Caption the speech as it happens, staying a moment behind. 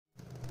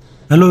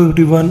Hello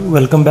everyone,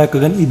 welcome back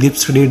again इदीप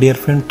study dear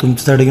friend.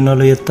 तुमच्यासाठी घेऊन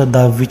आलो इयत्ता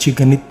 10वीची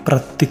गणित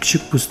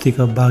प्रात्यक्षिक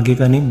पुस्तिका भाग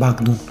 1 आणि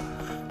भाग 2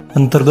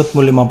 अंतर्गत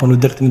मूल्यमापन.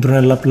 विद्यार्थी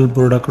मित्रांना आपल्याला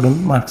बोर्डाकडून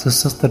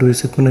मार्क्सचा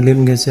सर्व्हिस पुन्हा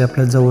लिहून घ्यायचे.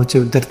 आपल्या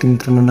जवळच्या विद्यार्थी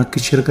मित्रांना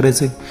नक्की शेअर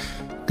करायचे.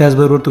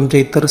 त्याचबरोबर तुमच्या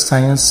इतर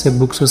सायन्सचे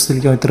बुक्स असतील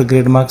किंवा इतर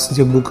ग्रेड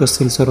मार्क्सचे बुक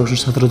असतील, सर्व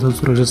छात्र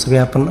सुरक्षा सगळे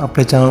आपण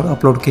आपल्या चॅनल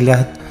अपलोड केले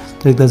आहेत.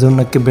 तर एकदा जाऊन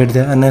नक्की भेट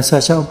द्या आणि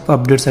अशा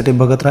अपडेटसाठी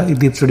बघत राहा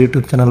इदीप study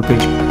YouTube channel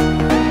page.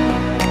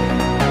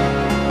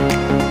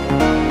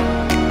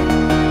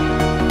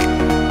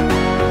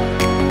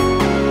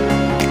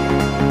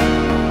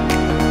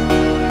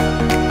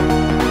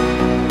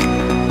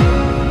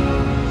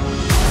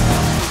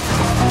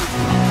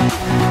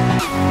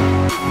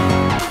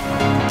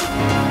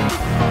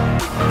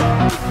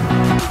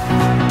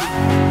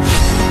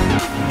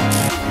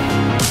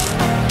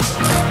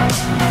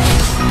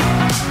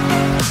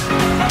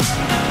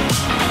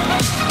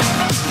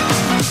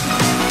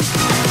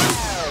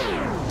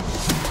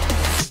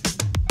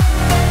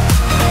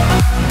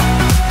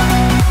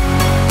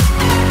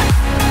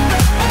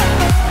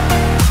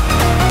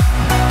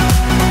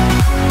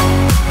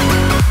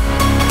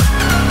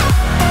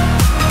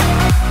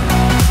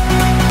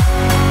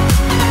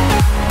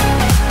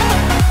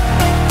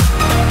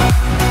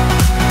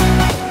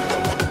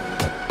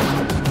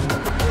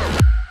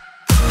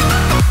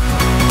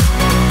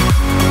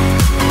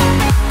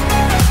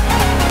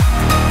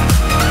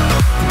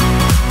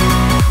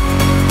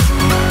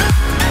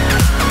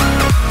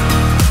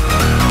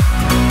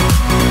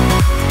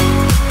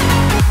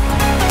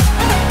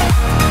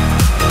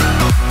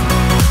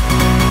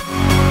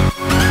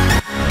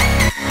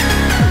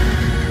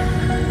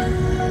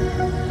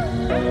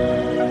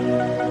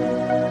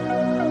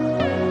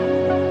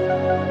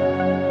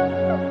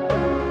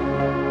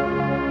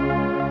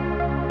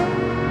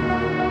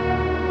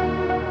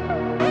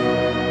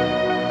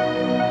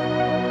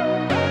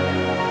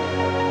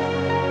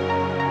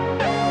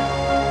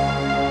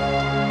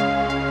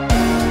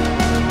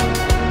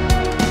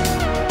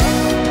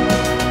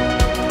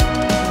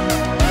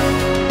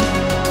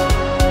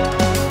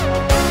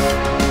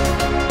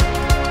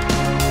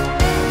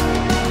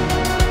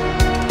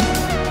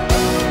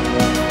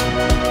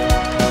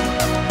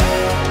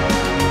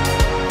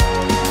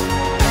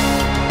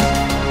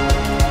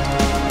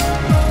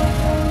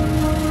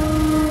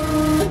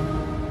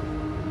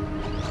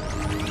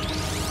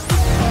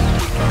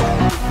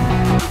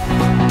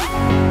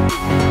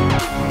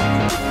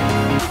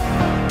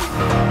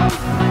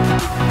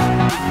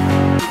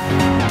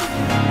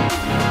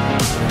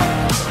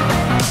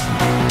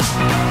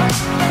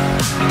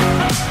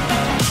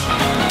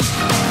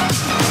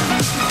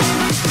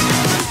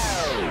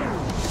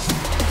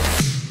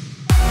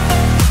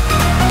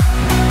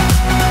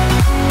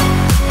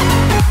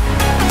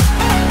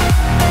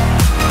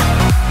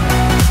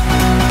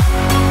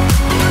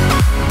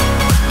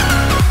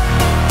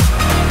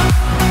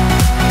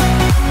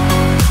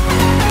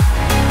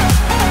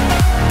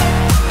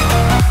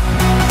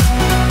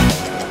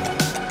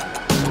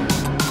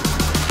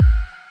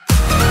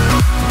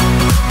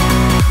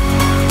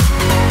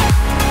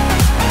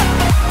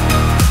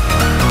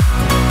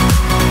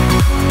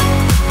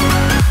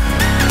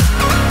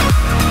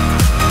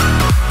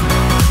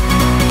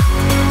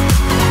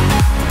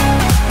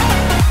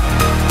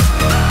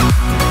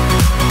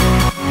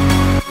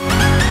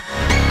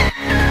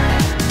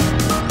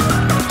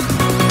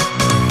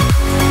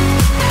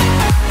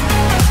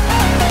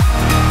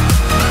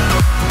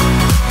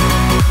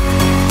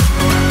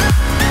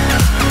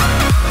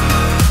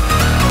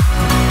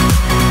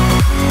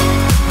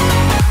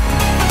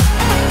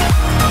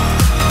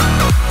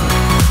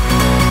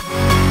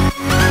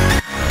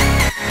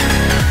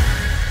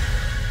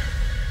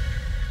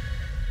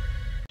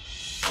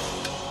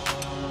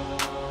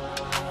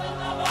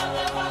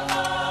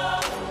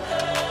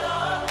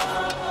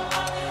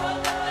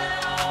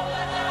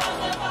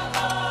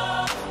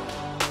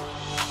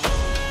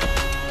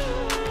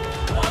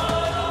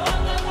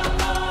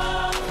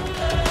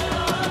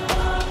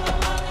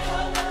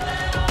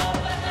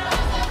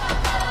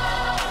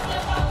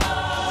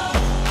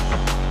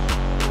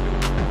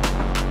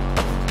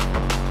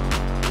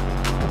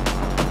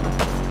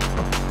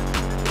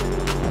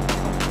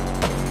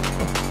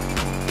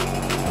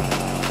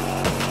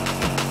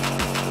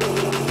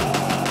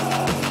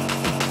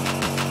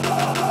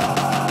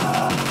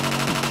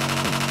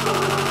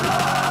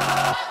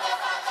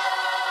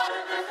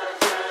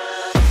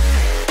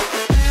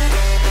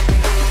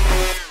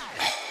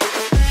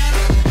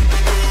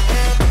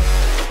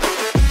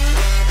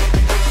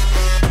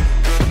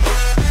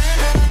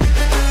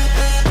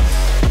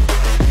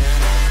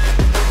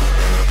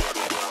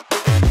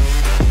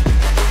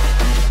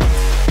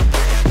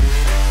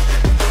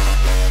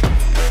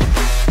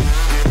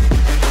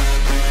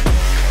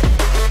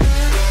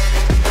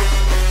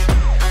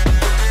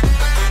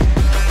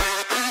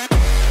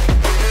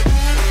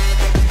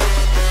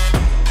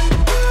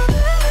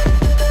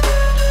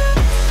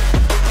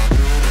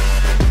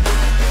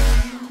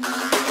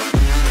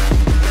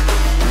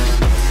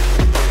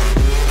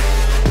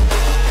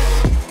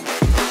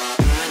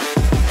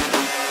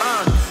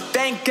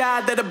 thank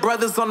God that the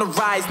brothers on the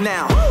rise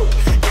now.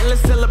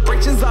 Endless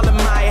celebrations all in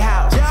my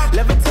house.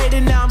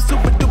 Levitating now, I'm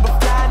super duper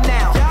fly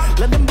now.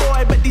 London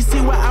boy, but DC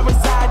where I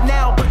reside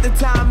now. Put the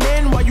time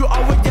in while you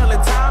always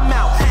yelling time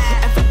out.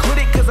 And for quit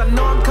it, cause I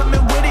know I'm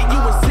coming with it. You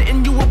were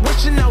sitting, you were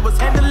wishing I was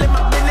handling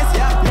my business.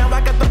 Now I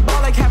got the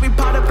ball like Harry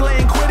Potter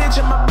playing Quidditch.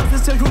 And my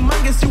business so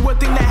humongous, you would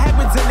think that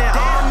happens in there.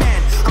 Oh man,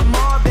 I'm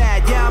all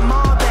that, yeah, I'm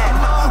all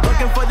that.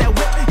 Working for that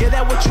whip, yeah,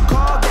 that what you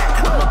call that.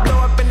 I'ma blow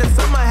up in the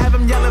summer, have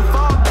them yelling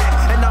fall back.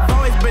 And I've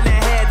always been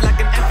ahead like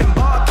an effing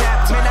ball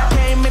cap. Man, I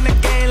came in the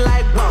game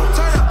like, whoa.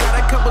 Got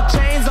a couple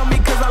chains on me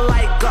cause I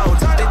like gold.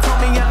 They told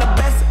me I'm the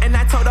best and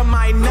I told them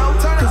I know.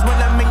 Cause when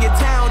I'm in your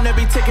town,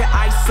 every ticket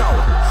I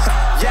sold.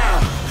 Yeah,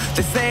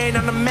 they saying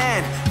I'm the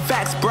man.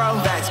 Facts, bro.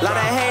 Lot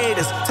of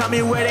haters, tell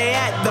me where they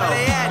at though.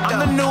 I'm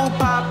the new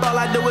pop, all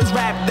I do is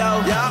rap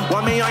though.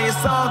 Want me on your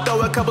song,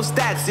 throw a couple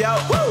stacks, yo.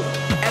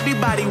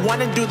 Everybody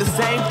wanna do the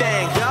same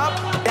thing.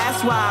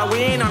 That's why we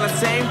ain't on the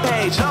same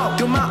page.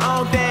 Do my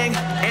own thing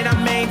and I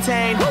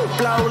maintain.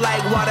 Flow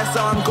like water,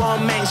 so I'm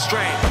going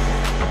mainstream.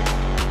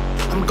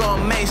 I'm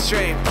going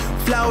mainstream.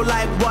 Flow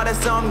like water,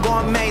 so I'm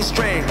going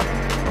mainstream.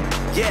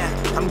 Yeah,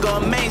 I'm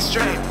going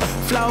mainstream.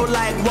 Flow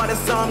like water,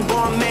 so I'm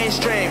going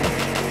mainstream.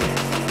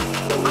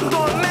 I'm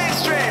going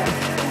mainstream.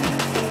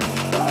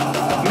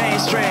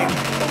 Mainstream.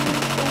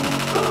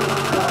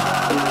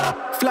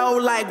 Flow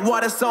like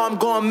water, so I'm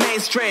going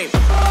mainstream.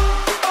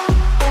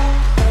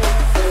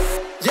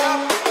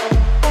 Yeah.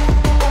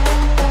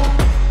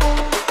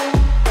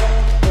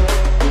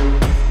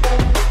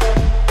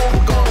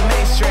 I'm going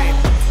mainstream.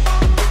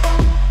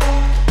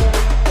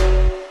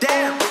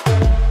 Damn.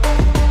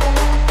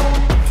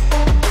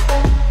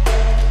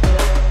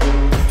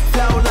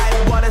 Flow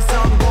like water, so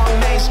I'm going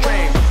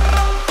mainstream.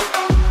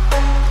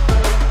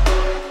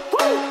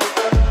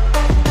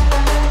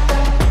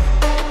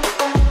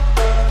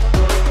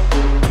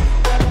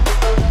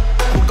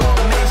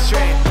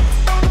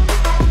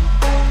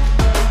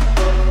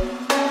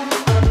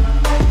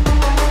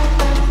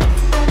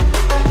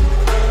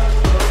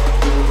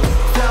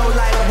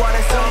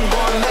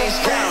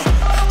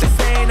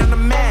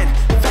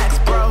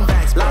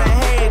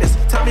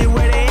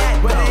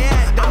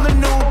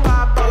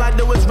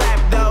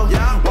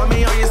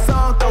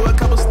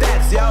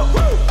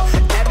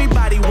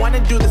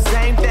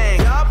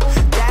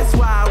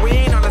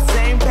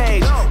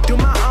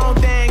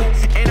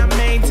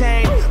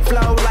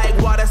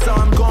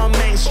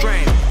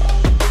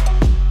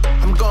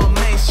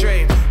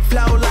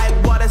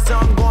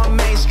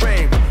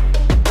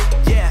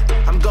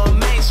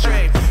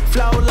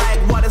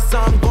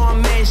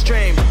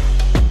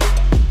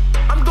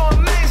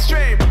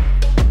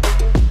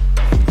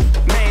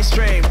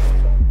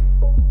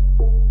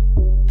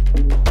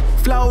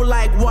 Flow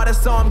like water,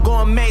 so I'm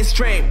going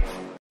mainstream.